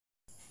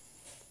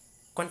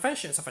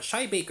Confessions of a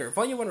Shy Baker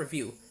Volume 1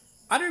 Review.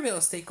 Other real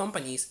estate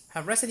companies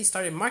have recently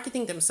started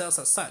marketing themselves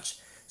as such,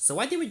 so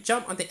why did we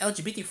jump on the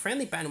LGBT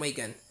friendly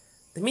bandwagon?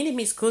 The mini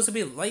Miss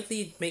Kuzubi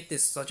likely make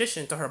this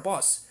suggestion to her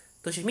boss,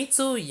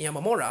 Toshimitsu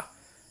Yamamura.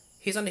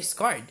 He's on his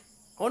guard.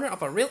 Owner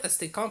of a real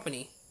estate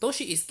company,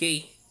 Toshi is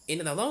gay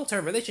in a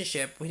long-term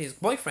relationship with his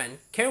boyfriend,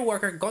 care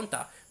worker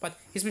Gonta, but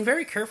he's been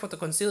very careful to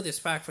conceal this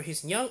fact for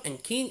his young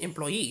and keen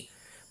employee,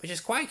 which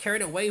is quite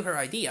carried away with her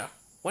idea.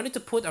 Wanted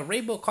to put a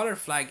rainbow color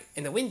flag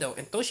in the window,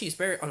 and Toshi is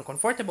very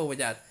uncomfortable with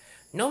that,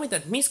 knowing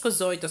that Miss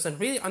Kozoi doesn't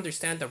really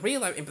understand the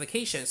real-life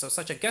implications of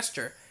such a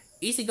gesture.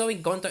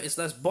 Easygoing Gonta is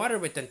less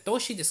bothered with than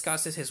Toshi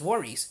discusses his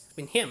worries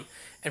with him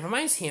and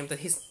reminds him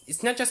that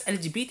it's not just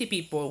LGBT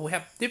people who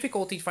have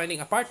difficulty finding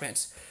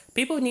apartments.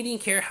 People needing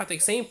care have the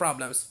same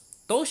problems.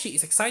 Toshi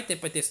is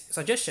excited by this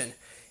suggestion.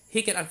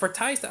 He can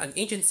advertise an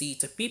agency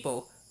to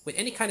people with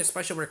any kind of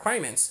special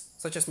requirements,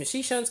 such as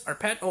musicians or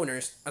pet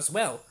owners as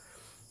well.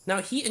 Now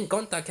he and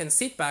Gonta can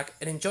sit back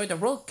and enjoy the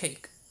roll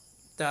cake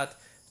that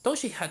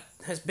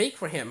has baked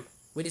for him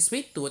with his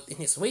sweet tooth in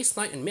his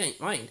waistline and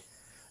mind.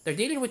 Their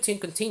daily routine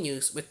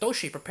continues with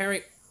Toshi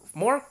preparing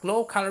more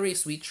low-calorie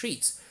sweet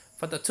treats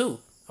for the two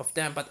of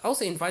them, but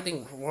also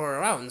inviting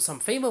around some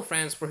famous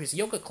friends for his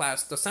yoga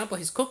class to sample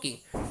his cooking.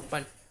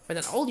 But when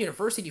an old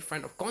university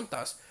friend of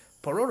Gonta's,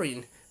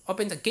 Pororin,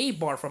 opens a gay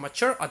bar for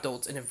mature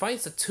adults and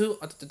invites the two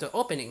to the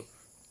opening,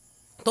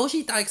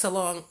 Toshi takes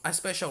along a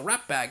special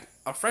wrap bag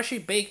of freshly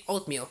baked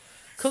oatmeal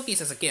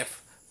cookies as a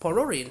gift.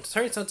 Pororin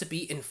turns out to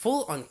be in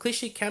full-on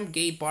cliche camp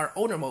gay bar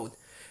owner mode,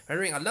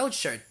 wearing a loud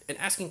shirt and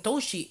asking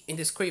Toshi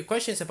indiscreet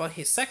questions about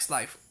his sex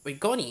life with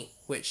Goni,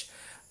 which,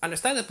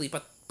 understandably,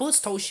 but puts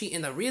Toshi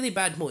in a really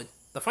bad mood.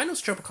 The final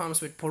strip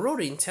comes with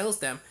Pororin tells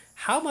them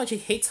how much he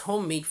hates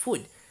homemade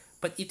food,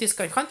 but it is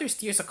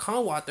steers the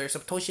calm waters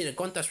of Toshi and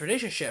Gonta's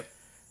relationship.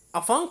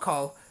 A phone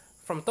call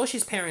from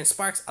Toshi's parents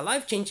sparks a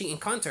life-changing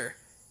encounter.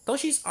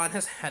 Toshi's aunt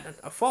has had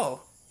a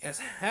fall, has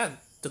had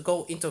to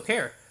go into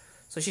care,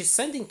 so she's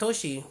sending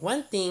Toshi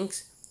one thing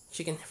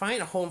she can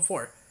find a home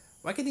for.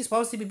 What could this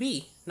possibly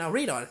be? Now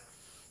read on.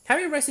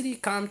 Having recently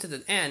come to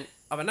the end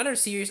of another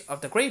series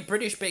of the Great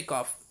British Bake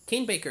Off,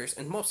 Kane Bakers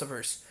and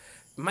Mobsters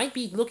might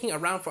be looking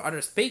around for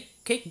other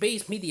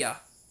cake-based media.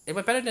 It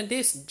was better than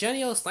this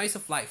genial slice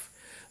of life,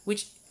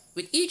 which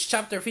with each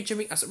chapter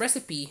featuring a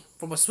recipe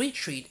from a sweet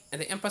treat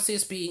and the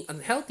emphasis being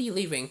on healthy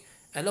living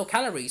and low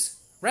calories.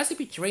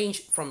 Recipes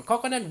range from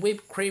coconut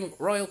whipped cream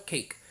royal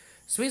cake,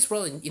 Swiss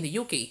roll in the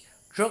UK,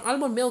 drunk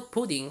almond milk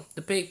pudding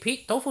to baked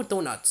pig tofu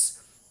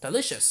donuts.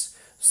 Delicious.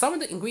 Some of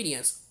the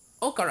ingredients,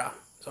 okara,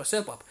 or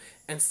silpop,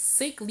 and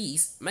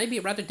seiklis might be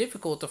rather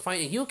difficult to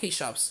find in UK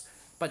shops,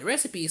 but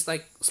recipes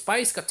like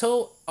spice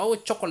gateau au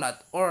chocolat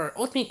or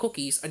oatmeal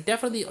cookies are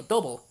definitely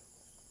adobo.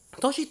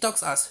 Toshi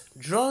talks us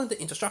drawing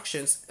the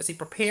instructions as he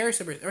prepares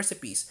the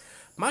recipes.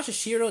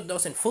 Masashiro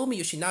doesn't fool me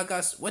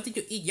Yoshinaga's "What did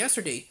you eat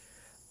yesterday?"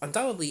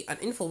 Undoubtedly an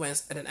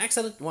influence and an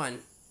excellent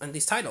one on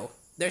this title.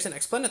 There's an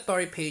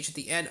explanatory page at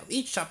the end of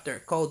each chapter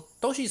called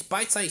Toshi's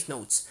Bite-Sized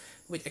Notes,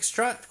 with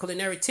extra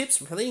culinary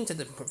tips relating to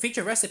the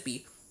feature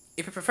recipe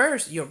if it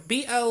prefers your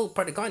BL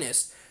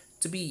protagonist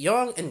to be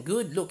young and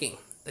good looking.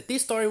 That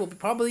this story will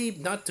probably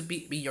not to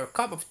be your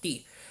cup of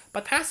tea,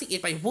 but passing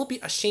it by will be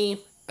a shame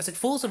as it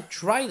full of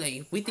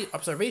dryly witty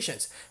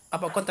observations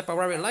about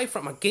contemporary life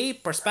from a gay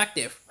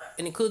perspective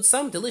and includes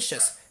some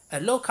delicious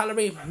and low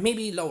calorie,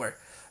 maybe lower,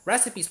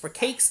 recipes for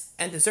cakes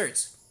and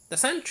desserts. The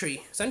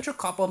central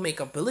couple make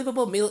a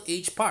believable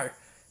middle-aged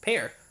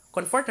pair,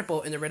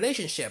 comfortable in a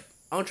relationship,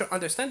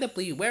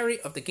 understandably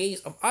wary of the gaze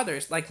of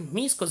others like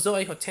Miss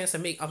Kozoi who tends to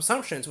make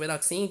assumptions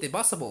without seeing the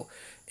possible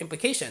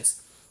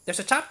implications. There's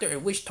a chapter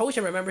in which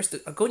Toshi remembers the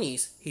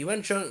Goonies. He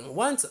went drunk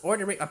once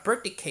ordering a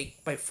birthday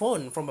cake by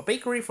phone from a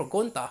bakery for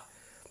Gonta.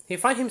 He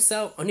finds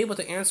himself unable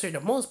to answer the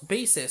most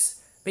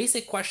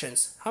basic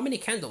questions, how many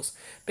candles,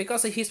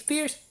 because of his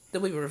fears that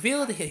we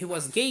revealed that he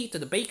was gay to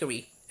the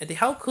bakery, and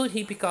how could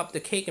he pick up the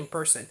cake in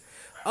person.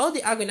 All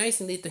the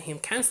agonizing lead to him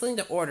canceling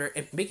the order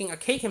and making a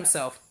cake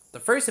himself, the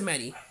first of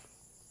many.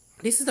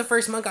 This is the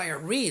first manga I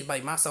read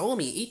by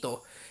Masaomi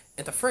Ito,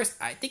 and the first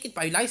I take it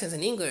by license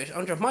in English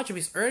under much of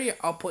his earlier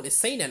output is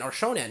seinen or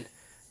shonen.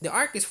 The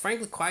art is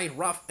frankly quite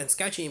rough and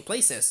sketchy in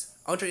places.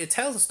 Although it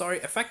tells the story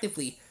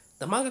effectively,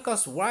 the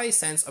mangaka's wise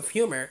sense of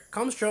humor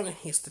comes strong in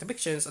his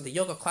depictions of the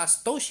yoga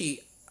class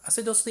Toshi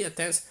assiduously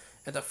attends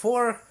and the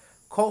four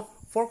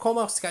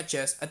coma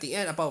sketches at the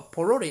end about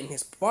Porori in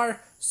his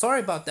bar.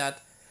 Sorry about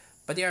that,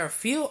 but there are a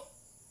few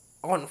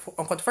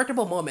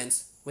uncomfortable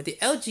moments with the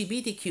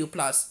LGBTQ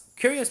plus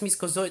curious Miss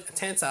Kozoi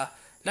Tensa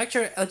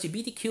lecture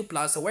LGBTQ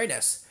plus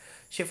awareness.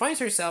 She finds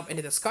herself in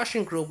a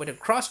discussion group with a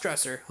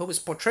cross-dresser who will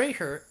portray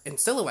her in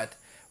silhouette,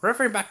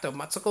 referring back to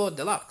Matsuko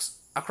Deluxe,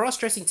 a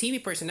cross-dressing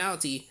TV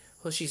personality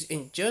who she's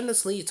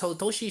ingenuously told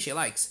Toshi she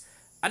likes.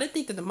 I don't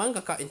think that the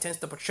mangaka intends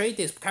to portray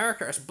this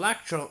character as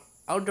black drunk,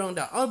 although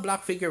the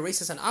all-black figure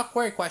raises an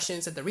awkward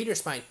questions at the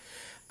reader's mind.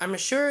 I'm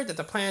sure that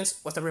the plan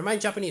was to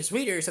remind Japanese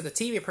readers of the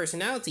TV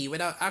personality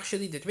without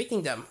actually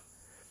depicting them.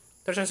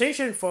 The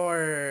translation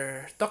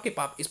for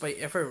Tokipop is by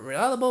ever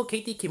reliable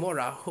Katie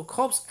Kimura, who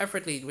copes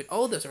effortlessly with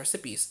all those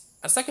recipes.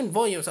 A second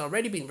volume has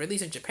already been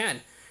released in Japan,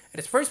 and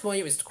its first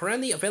volume is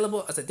currently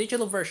available as a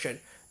digital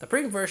version. The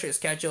print version is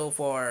scheduled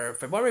for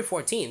February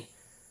 14.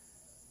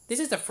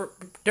 This is the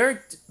third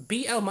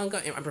BL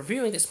manga I'm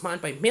reviewing this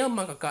month by male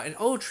mangaka, and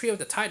all three of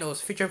the titles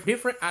feature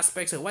different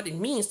aspects of what it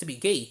means to be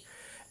gay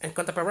and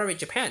contemporary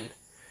Japan.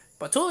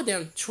 But two of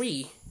the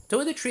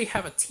three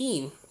have a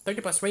teen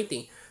 30 plus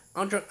rating.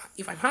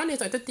 If I'm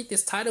honest, I don't think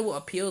this title will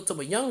appeal to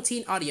a young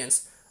teen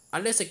audience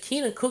unless you're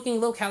keen on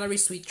cooking low calorie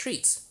sweet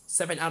treats.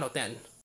 7 out of 10.